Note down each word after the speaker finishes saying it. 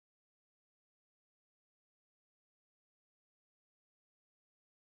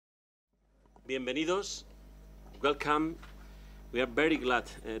Bienvenidos. Welcome. We are very glad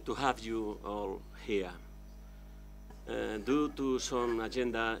to have you all here. Due to some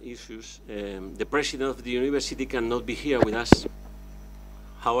agenda issues, the president of the university cannot be here with us.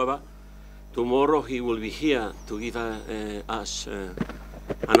 However, tomorrow he will be here to give us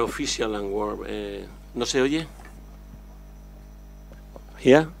an official and warm. ¿No se oye?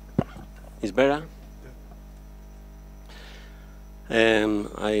 Here? Is better?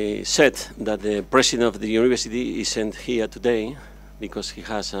 I said that the president of the university isn't here today because he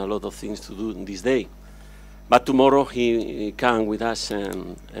has a lot of things to do this day. But tomorrow he can with us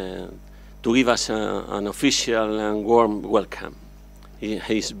to give us an official and warm welcome.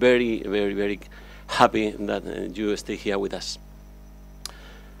 He's very, very, very happy that you stay here with us.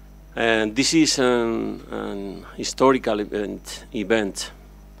 And this is an historical event.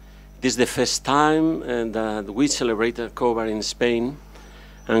 It is the first time that we celebrate COV&R in Spain,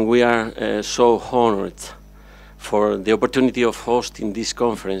 and we are so honored for the opportunity of hosting this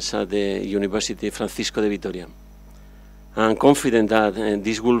conference at the University Francisco de Vitoria. I'm confident that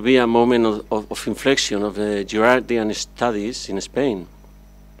this will be a moment of inflection of the Girardian studies in Spain.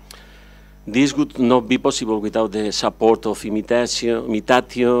 This would not be possible without the support of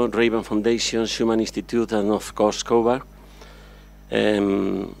Imitatio, Raven Foundation, Schumann Institute, and of course COV&R.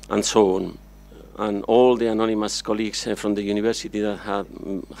 And so on, and all the anonymous colleagues from the university that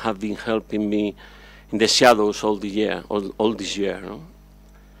have been helping me in the shadows all this year. No?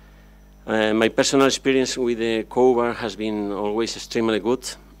 My personal experience with the COV&R has been always extremely good.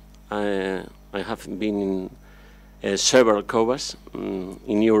 I have been in several COV&Rs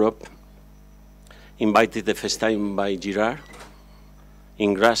in Europe, invited the first time by Girard.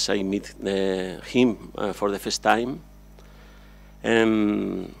 In Graz, I meet him for the first time.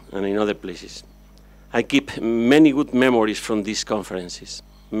 And in other places. I keep many good memories from these conferences,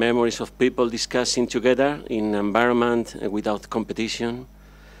 memories of people discussing together in an environment without competition,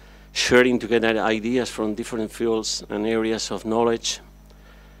 sharing together ideas from different fields and areas of knowledge.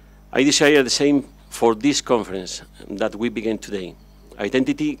 I desire the same for this conference that we begin today.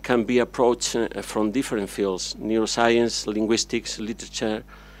 Identity can be approached from different fields: neuroscience, linguistics, literature,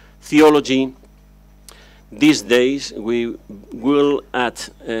 theology. These days, we will add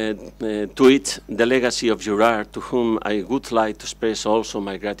to it the legacy of Girard, to whom I would like to express also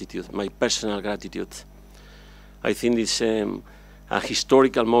my gratitude, my personal gratitude. I think it's a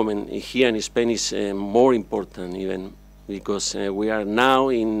historical moment here in Spain is more important even because we are now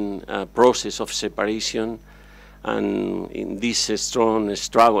in a process of separation, and in this strong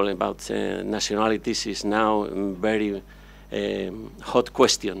struggle about nationalities is now a very hot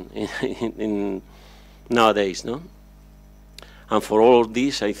question nowadays, no? And for all of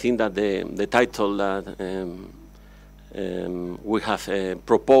this, I think that the title that we have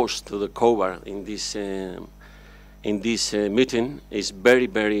proposed to the COV&R in this meeting is very,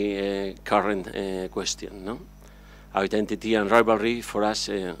 very current question, no? Identity and rivalry, for us,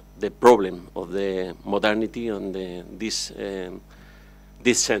 the problem of the modernity and this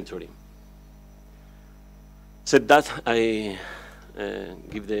century. Said that, I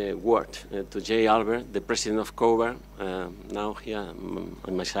give the word to J. Alberg, the president of COV&R, now here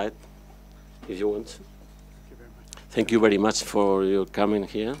on my side, if you want. Thank you very much for your coming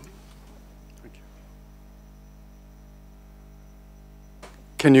here. Thank you.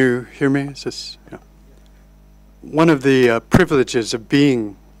 Can you hear me? Is this, yeah. One of the privileges of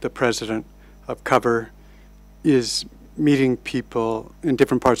being the president of COV&R is meeting people in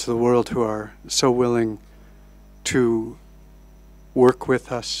different parts of the world who are so willing to work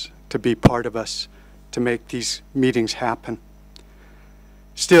with us, to be part of us, to make these meetings happen.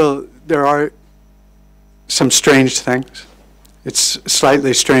 Still, there are some strange things. It's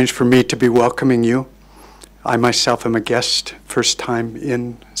slightly strange for me to be welcoming you. I myself am a guest, first time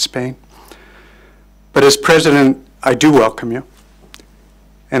in Spain. But as president, I do welcome you.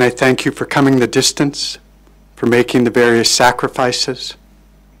 And I thank you for coming the distance, for making the various sacrifices.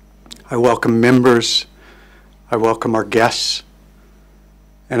 I welcome members. I welcome our guests.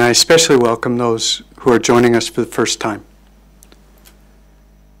 And I especially welcome those who are joining us for the first time.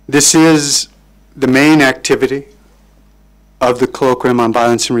 This is the main activity of the Colloquium on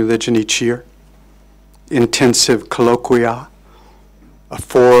Violence and Religion each year. Intensive colloquia, a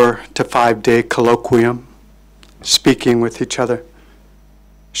 4 to 5 day colloquium, speaking with each other,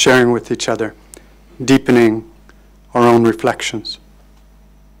 sharing with each other, deepening our own reflections.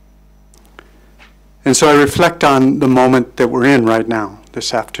 And so I reflect on the moment that we're in right now,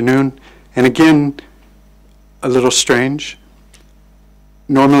 this afternoon, and again, a little strange.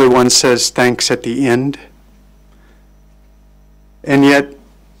 Normally one says thanks at the end, and yet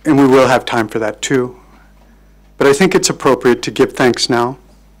and we will have time for that too. But I think it's appropriate to give thanks now.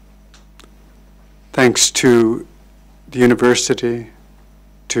 Thanks to the university,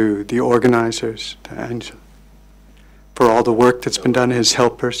 to the organizers, to Ángel, for all the work that's been done, his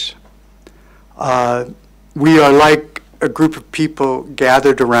helpers. We are like a group of people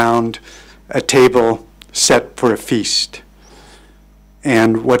gathered around a table set for a feast.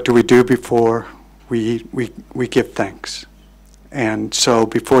 And what do we do before we give thanks? And so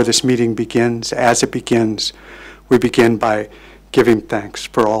before this meeting begins, as it begins, we begin by giving thanks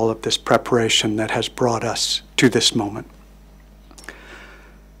for all of this preparation that has brought us to this moment.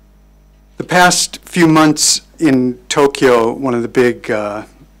 The past few months in Tokyo, one of the big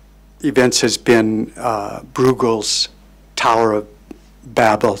events has been Bruegel's Tower of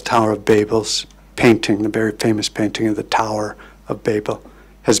Babel's painting, the very famous painting of the Tower of Babel,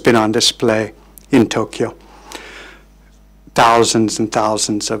 has been on display in Tokyo. Thousands and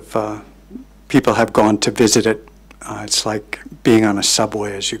thousands of people have gone to visit it. It's like being on a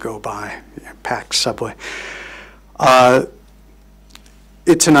subway as you go by, a packed subway.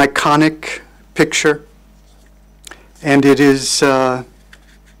 It's an iconic picture, and it is an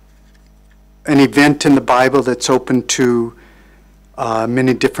event in the Bible that's open to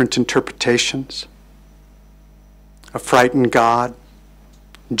many different interpretations. A frightened God,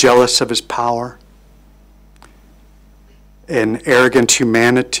 jealous of his power, an arrogant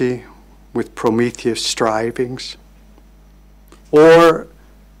humanity with Prometheus strivings. Or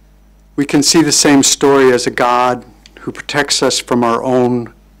we can see the same story as a God who protects us from our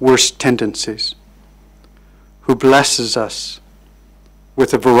own worst tendencies, who blesses us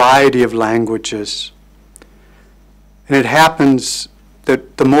with a variety of languages. And it happens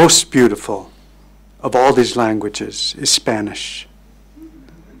that the most beautiful of all these languages is Spanish.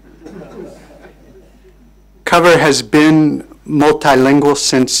 COV&R has been multilingual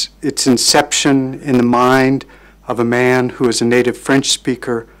since its inception in the mind of a man who is a native French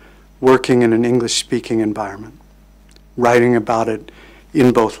speaker working in an English-speaking environment, writing about it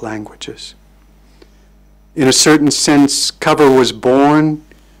in both languages. In a certain sense, COV&R was born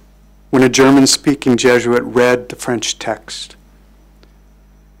when a German-speaking Jesuit read the French text.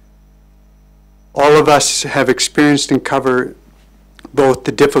 All of us have experienced in COV&R both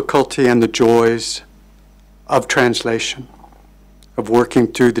the difficulty and the joys of translation, of working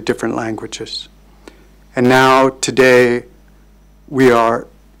through the different languages. And now, today, we are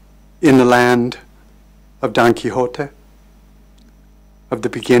in the land of Don Quixote, of the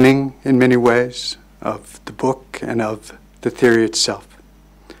beginning, in many ways, of the book and of the theory itself.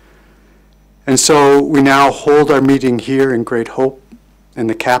 And so we now hold our meeting here in Great Hope, in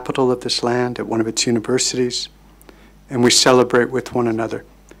the capital of this land, at one of its universities, and we celebrate with one another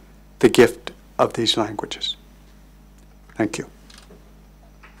the gift of these languages. Thank you.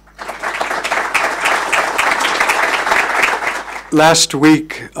 Last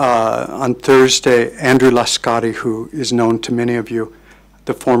week, on Thursday, Andrew Lascari, who is known to many of you,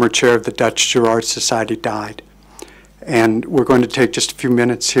 the former chair of the Dutch Girard Society, died. And we're going to take just a few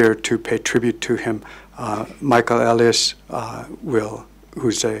minutes here to pay tribute to him. Michael Elias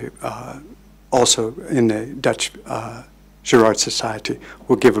who's also in the Dutch Girard Society,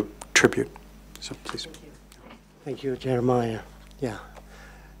 will give a tribute. So please. Thank you, Jeremiah. Yeah.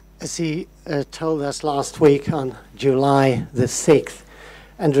 As he told us last week on July the 6th,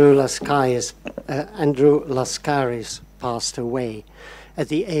 Andrew Lascaris passed away at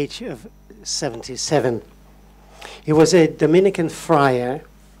the age of 77. He was a Dominican friar,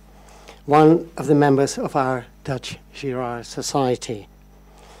 one of the members of our Dutch Girard Society.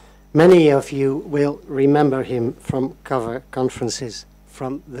 Many of you will remember him from COV&R conferences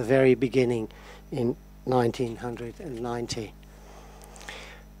from the very beginning in 1990.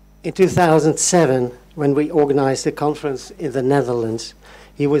 In 2007, when we organized a conference in the Netherlands,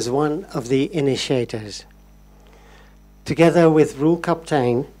 he was one of the initiators. Together with Roel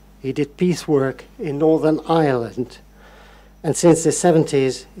Kaptein, he did peace work in Northern Ireland, and since the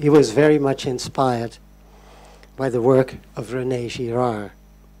 70s, he was very much inspired by the work of René Girard.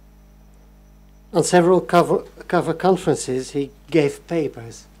 On several COV&R conferences, he gave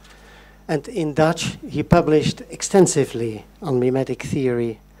papers, and in Dutch, he published extensively on mimetic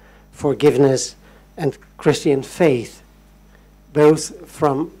theory, forgiveness, and Christian faith, both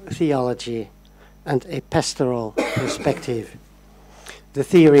from theology and a pastoral perspective. The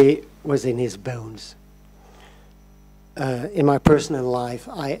theory was in his bones. In my personal life,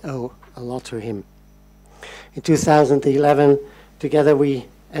 I owe a lot to him. In 2011, together we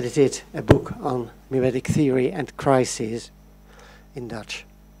edited a book on mimetic theory and crises in Dutch.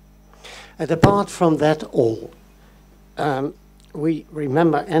 And apart from that all, we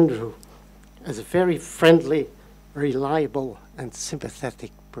remember Andrew as a very friendly, reliable, and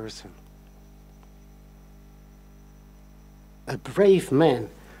sympathetic person. A brave man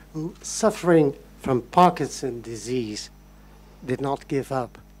who, suffering from Parkinson's disease, did not give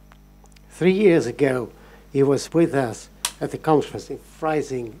up. 3 years ago, he was with us at the conference in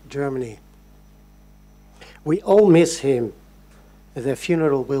Freising, Germany. We all miss him. Their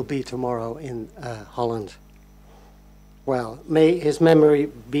funeral will be tomorrow in Holland. Well, may his memory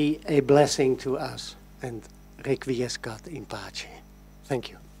be a blessing to us, and requiescat in pace. Thank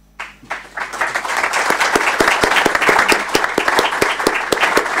you.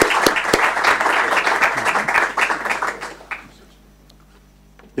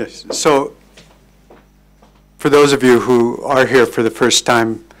 Yes, so for those of you who are here for the first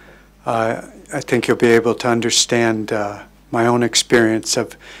time, I think you'll be able to understand my own experience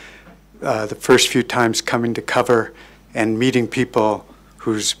of the first few times coming to cover and meeting people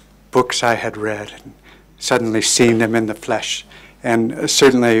whose books I had read and suddenly seeing them in the flesh. And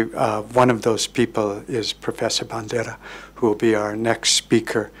certainly one of those people is Professor Bandera, who will be our next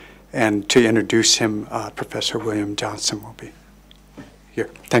speaker. And to introduce him, Professor William Johnson will be here.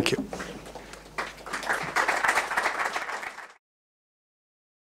 Thank you.